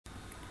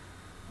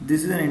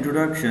This is an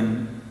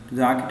introduction to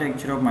the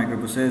architecture of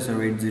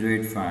microprocessor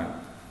 8085.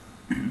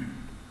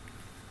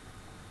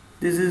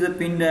 This is a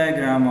pin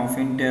diagram of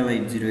Intel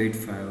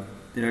 8085.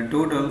 There are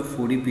total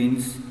 40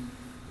 pins.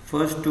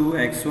 First two,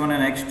 X1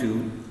 and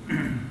X2,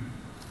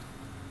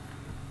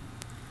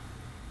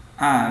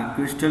 are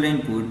crystal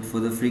input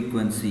for the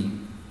frequency.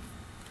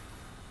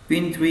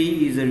 Pin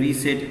 3 is a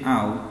reset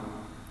out.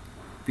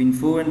 Pin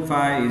 4 and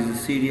 5 is a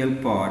serial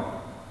port,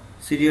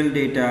 serial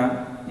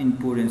data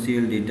input and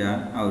serial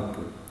data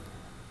output.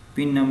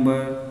 Pin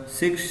number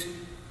 6,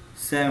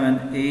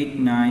 7, 8,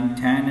 9,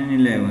 10 and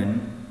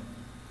 11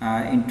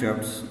 are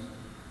interrupts.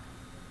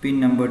 Pin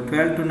number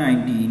 12 to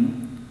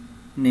 19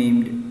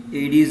 named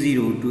 80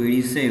 to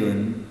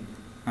 87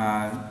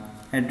 are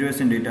address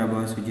and data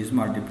bus which is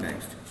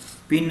multiplexed.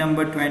 Pin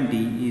number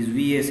 20 is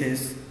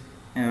VSS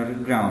or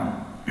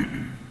ground.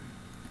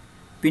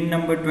 Pin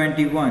number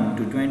 21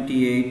 to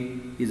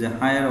 28 is a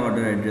higher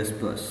order address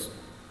bus.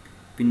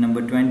 Pin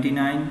number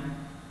 29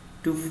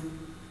 to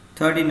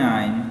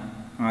 39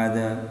 are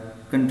the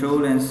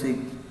control and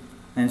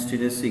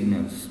status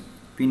signals.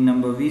 Pin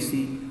number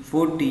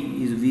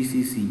 40 is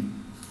VCC.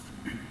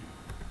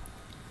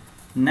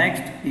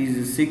 Next is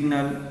the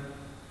signal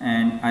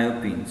and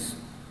I/O pins.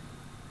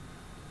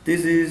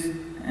 This is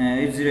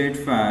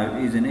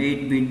 8085 is an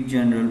 8-bit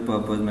general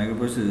purpose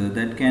microprocessor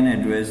that can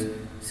address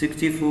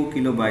 64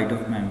 kilobyte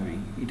of memory.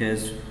 It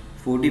has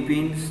 40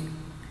 pins,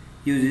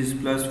 uses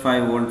plus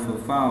 5 volt for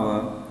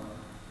power.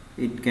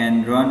 It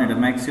can run at a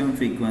maximum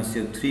frequency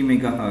of 3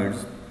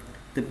 MHz.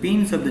 The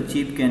pins of the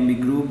chip can be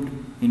grouped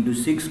into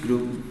 6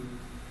 groups.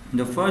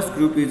 The first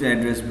group is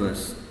address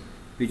bus,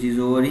 which is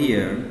over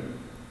here,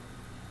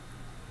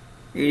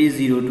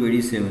 80 to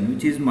 87,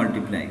 which is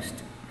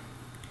multiplexed.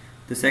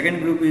 The second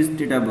group is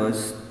data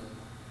bus.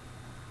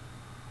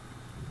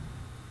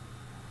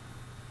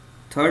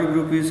 Third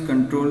group is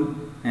control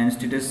and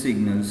status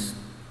signals,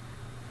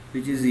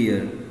 which is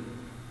here.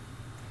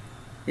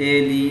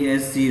 ALE,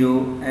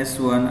 S0,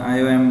 S1,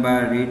 IOM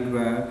bar, read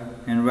bar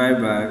and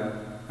write bar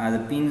are the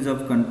pins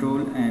of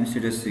control and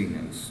status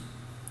signals.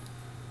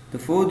 The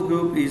fourth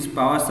group is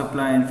power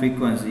supply and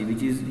frequency,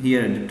 which is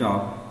here at the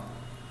top.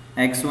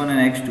 X1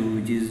 and X2,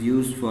 which is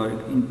used for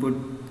input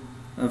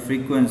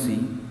frequency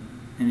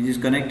and it is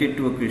connected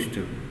to a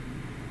crystal.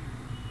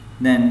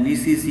 Then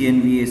VCC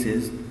and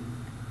VSS.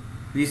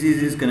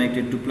 VCC is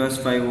connected to plus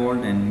 5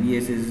 volt and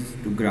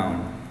VSS to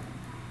ground.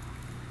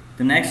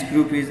 The next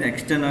group is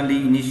externally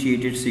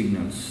initiated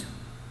signals.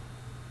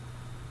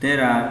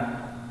 There are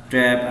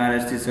trap,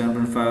 RST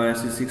 7.5,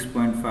 RST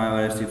 6.5,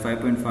 RST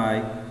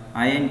 5.5,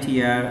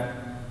 INTR,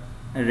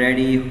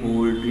 ready,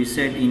 hold,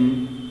 reset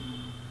in,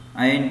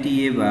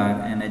 INTA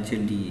bar and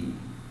HLDA.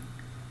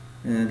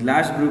 The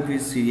last group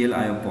is serial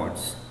I/O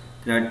ports.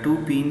 There are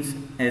 2 pins,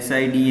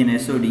 SID and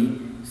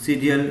SOD,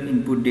 serial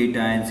input data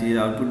and serial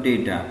output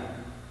data,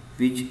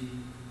 which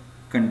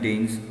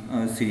contains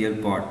a serial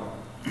port.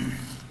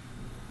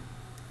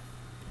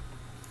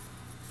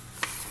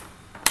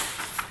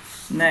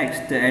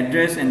 Next, the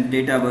address and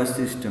data bus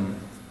system.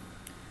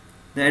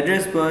 The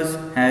address bus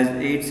has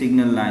 8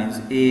 signal lines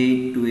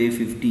A8 to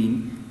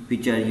A15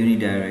 which are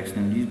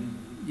unidirectional.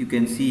 You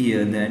can see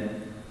here that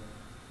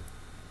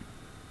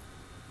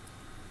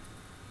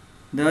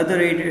the other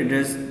 8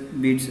 address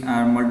bits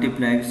are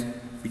multiplexed,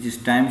 which is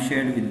time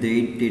shared with the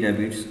 8 data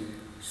bits.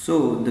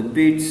 So the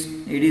bits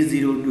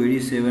 80 to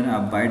 87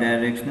 are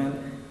bidirectional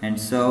and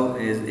serve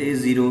as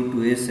A0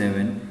 to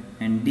A7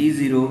 and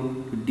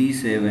D0 to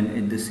D7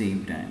 at the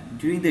same time.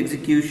 During the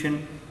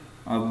execution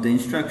of the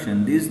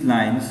instruction, these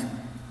lines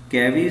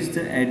carries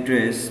the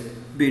address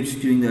bits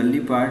during the early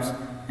parts,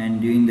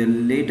 and during the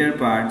later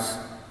parts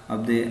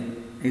of the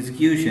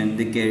execution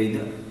they carry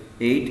the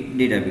 8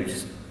 data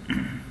bits.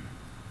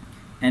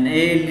 An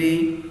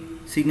ALE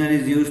signal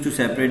is used to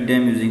separate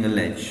them using a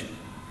latch.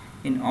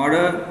 In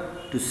order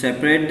to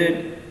separate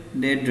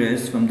the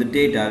address from the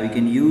data, we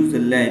can use the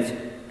latch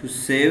to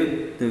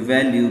save the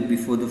value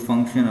before the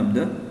function of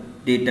the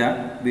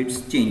data bits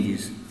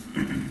changes.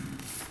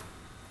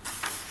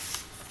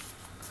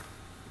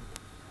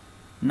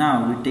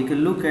 Now we take a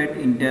look at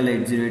Intel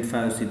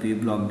 8085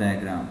 CPU block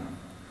diagram.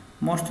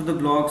 Most of the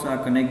blocks are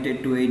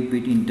connected to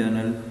 8-bit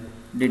internal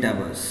data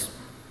bus.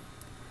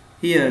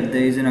 Here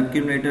there is an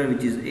accumulator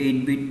which is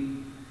 8-bit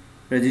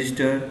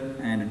register,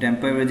 and a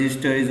temporary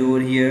register is over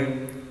here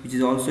which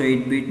is also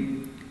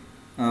 8-bit.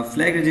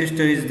 Flag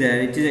register is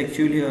there. It is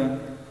actually a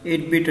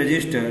 8-bit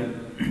register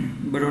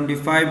but only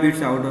 5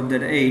 bits out of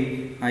that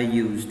 8 are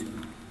used.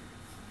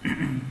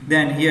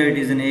 Then here it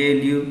is an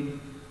ALU,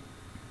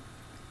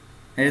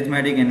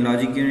 arithmetic and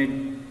logic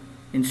unit,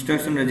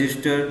 instruction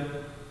register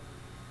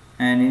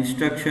and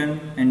instruction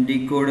and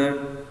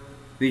decoder,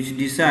 which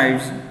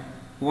decides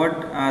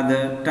what are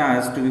the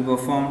tasks to be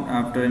performed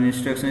after an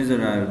instruction is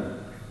arrived,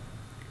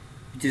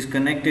 which is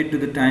connected to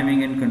the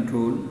timing and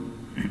control.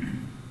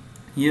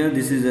 Here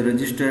this is a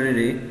register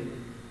array.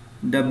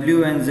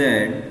 W and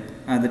Z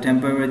are the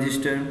temporary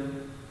register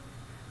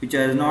which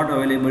are not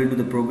available to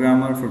the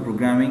programmer for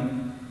programming.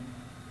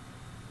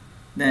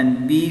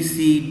 Then B,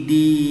 C, D,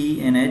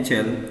 E and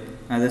HL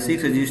are the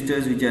 6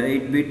 registers which are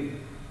 8-bit.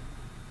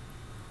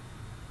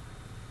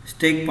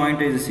 Stack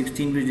pointer is a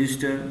 16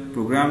 register,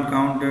 program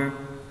counter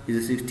is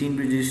a 16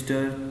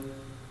 register,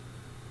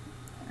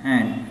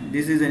 and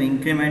this is an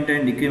incrementer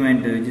and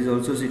decrementer which is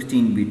also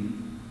 16-bit.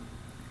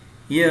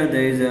 Here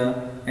there is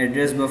a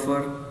address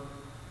buffer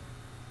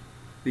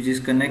which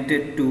is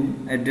connected to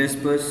address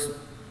bus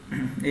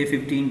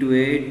A15 to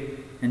A8,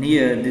 and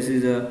here this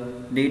is a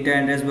data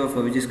address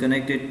buffer which is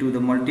connected to the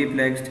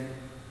multiplexed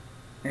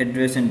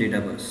address and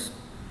data bus.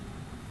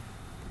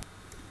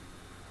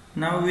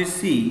 Now we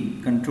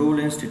see control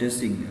and status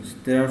signals.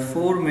 There are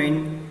 4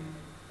 main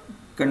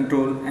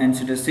control and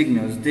status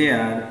signals. They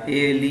are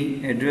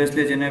ALE, address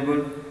latch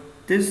enabled.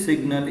 This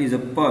signal is a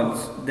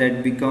pulse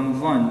that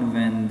becomes 1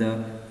 when the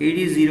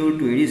 80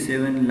 to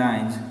 87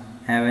 lines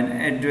have an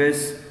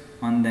address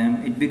on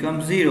them. It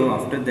becomes 0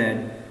 after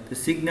that. The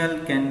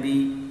signal can be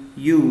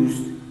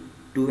used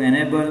to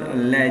enable a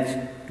latch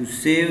to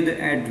save the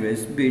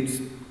address bits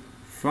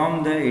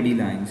from the AD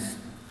lines.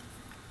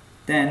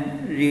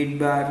 Then read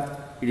bar,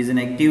 it is an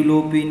active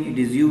low pin. It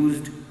is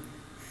used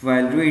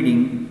while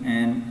reading,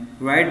 and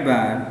write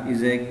bar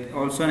is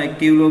also an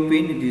active low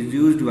pin. It is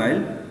used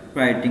while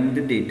writing the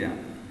data.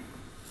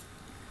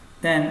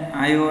 Then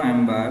IO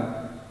M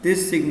bar.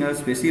 This signal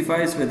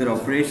specifies whether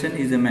operation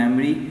is a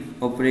memory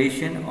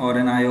operation or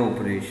an IO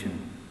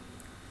operation.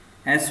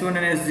 S1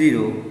 and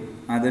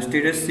S0 are the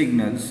status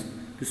signals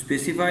to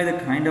specify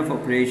the kind of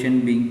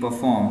operation being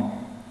performed,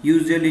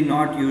 usually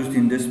not used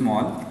in the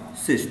small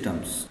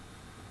systems.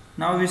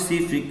 Now we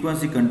see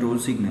frequency control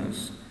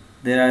signals.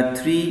 There are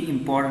 3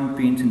 important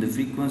pins in the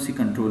frequency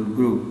control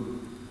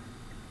group.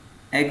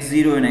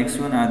 X0 and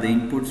X1 are the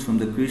inputs from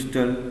the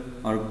crystal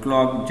or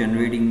clock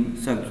generating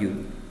circuit.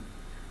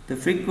 The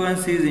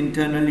frequency is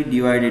internally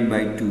divided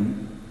by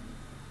 2.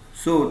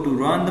 So to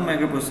run the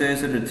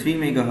microprocessor at 3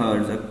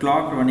 MHz, a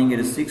clock running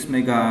at 6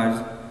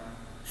 MHz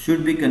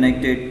should be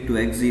connected to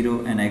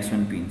X0 and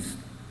X1 pins.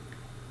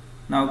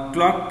 Now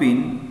clock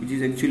pin, which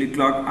is actually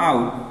clock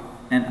out,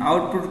 and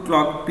output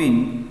clock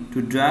pin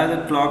to drive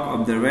the clock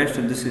of the rest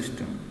of the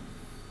system.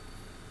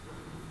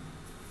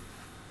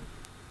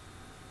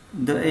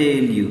 The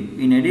ALU.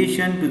 In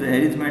addition to the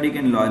arithmetic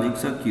and logic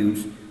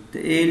circuits, the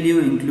ALU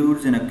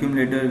includes an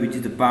accumulator which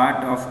is a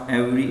part of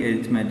every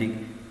arithmetic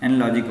and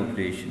logic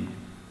operation.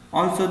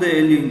 Also, the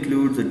ALU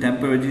includes a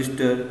temper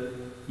register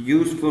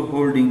used for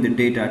holding the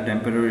data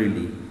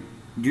temporarily.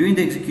 During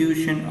the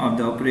execution of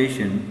the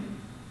operation,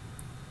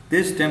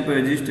 this temper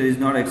register is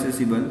not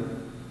accessible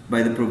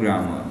by the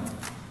programmer.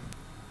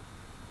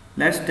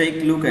 Let's take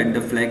a look at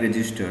the flag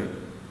register.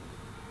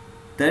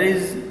 There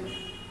is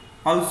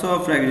also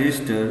a flag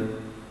register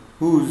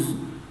whose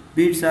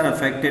bits are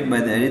affected by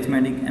the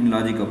arithmetic and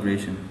logic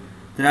operation.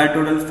 There are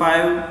total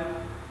 5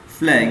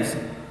 flags: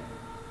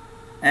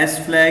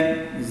 S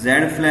flag,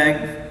 Z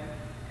flag,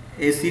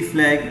 AC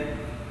flag,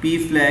 P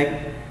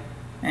flag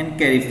and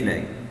carry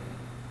flag.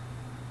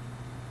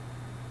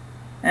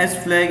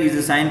 S flag is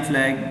a sign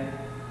flag.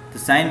 The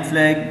sign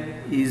flag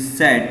is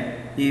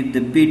set if the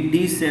bit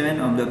D7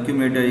 of the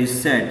accumulator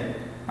is set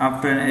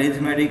after an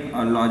arithmetic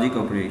or logic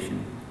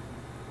operation.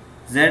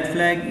 Z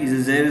flag is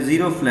a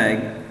zero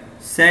flag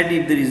set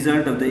if the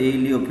result of the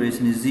ALU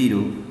operation is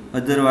 0,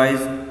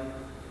 otherwise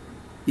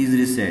is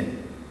reset.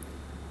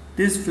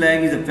 This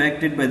flag is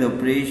affected by the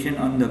operation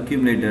on the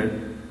accumulator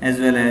as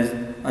well as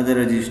other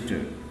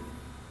register.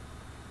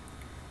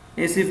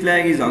 AC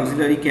flag is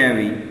auxiliary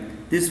carry.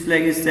 This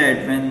flag is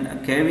set when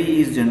a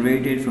carry is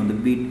generated from the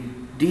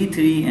bit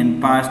D3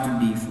 and passed to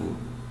D4.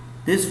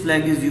 This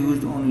flag is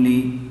used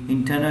only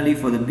internally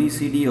for the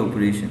BCD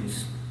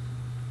operations.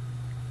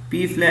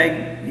 P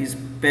flag is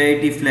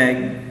parity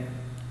flag.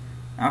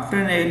 After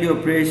an ALU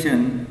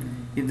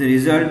operation, if the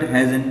result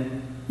has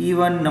an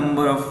even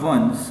number of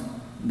ones,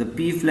 the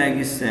P flag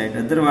is set,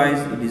 otherwise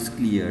it is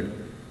cleared.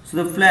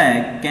 So the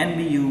flag can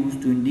be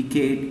used to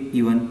indicate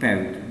even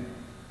parity.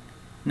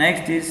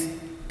 Next is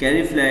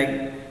carry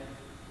flag.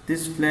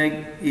 This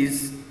flag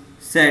is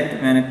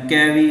set when a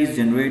carry is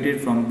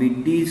generated from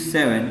bit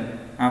D7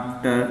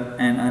 after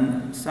an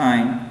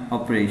unsigned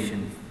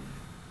operation.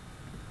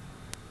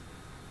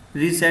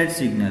 Reset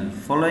signal.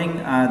 Following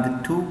are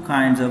the 2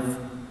 kinds of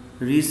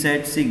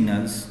reset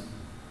signals.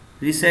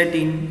 Reset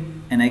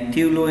in an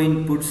active low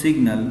input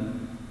signal.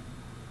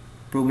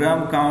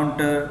 Program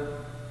counter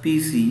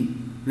PC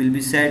will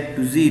be set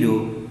to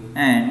 0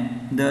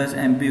 and thus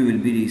MP will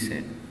be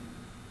reset.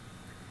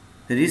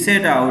 The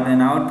reset out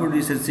and output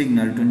reset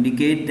signal to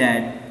indicate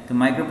that the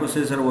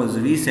microprocessor was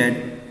reset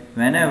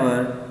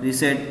whenever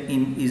reset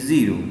in is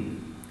 0.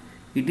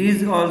 It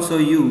is also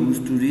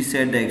used to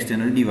reset the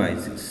external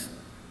devices.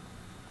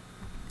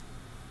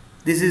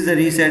 This is the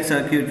reset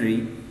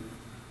circuitry.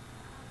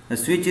 The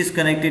switch is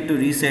connected to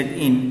reset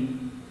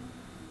in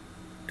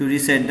to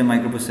reset the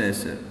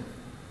microprocessor.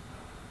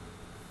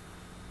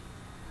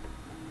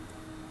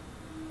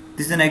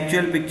 This is an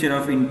actual picture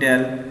of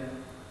Intel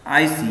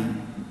IC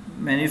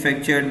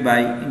manufactured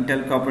by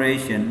Intel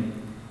Corporation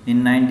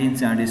in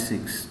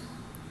 1976.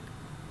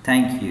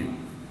 Thank you.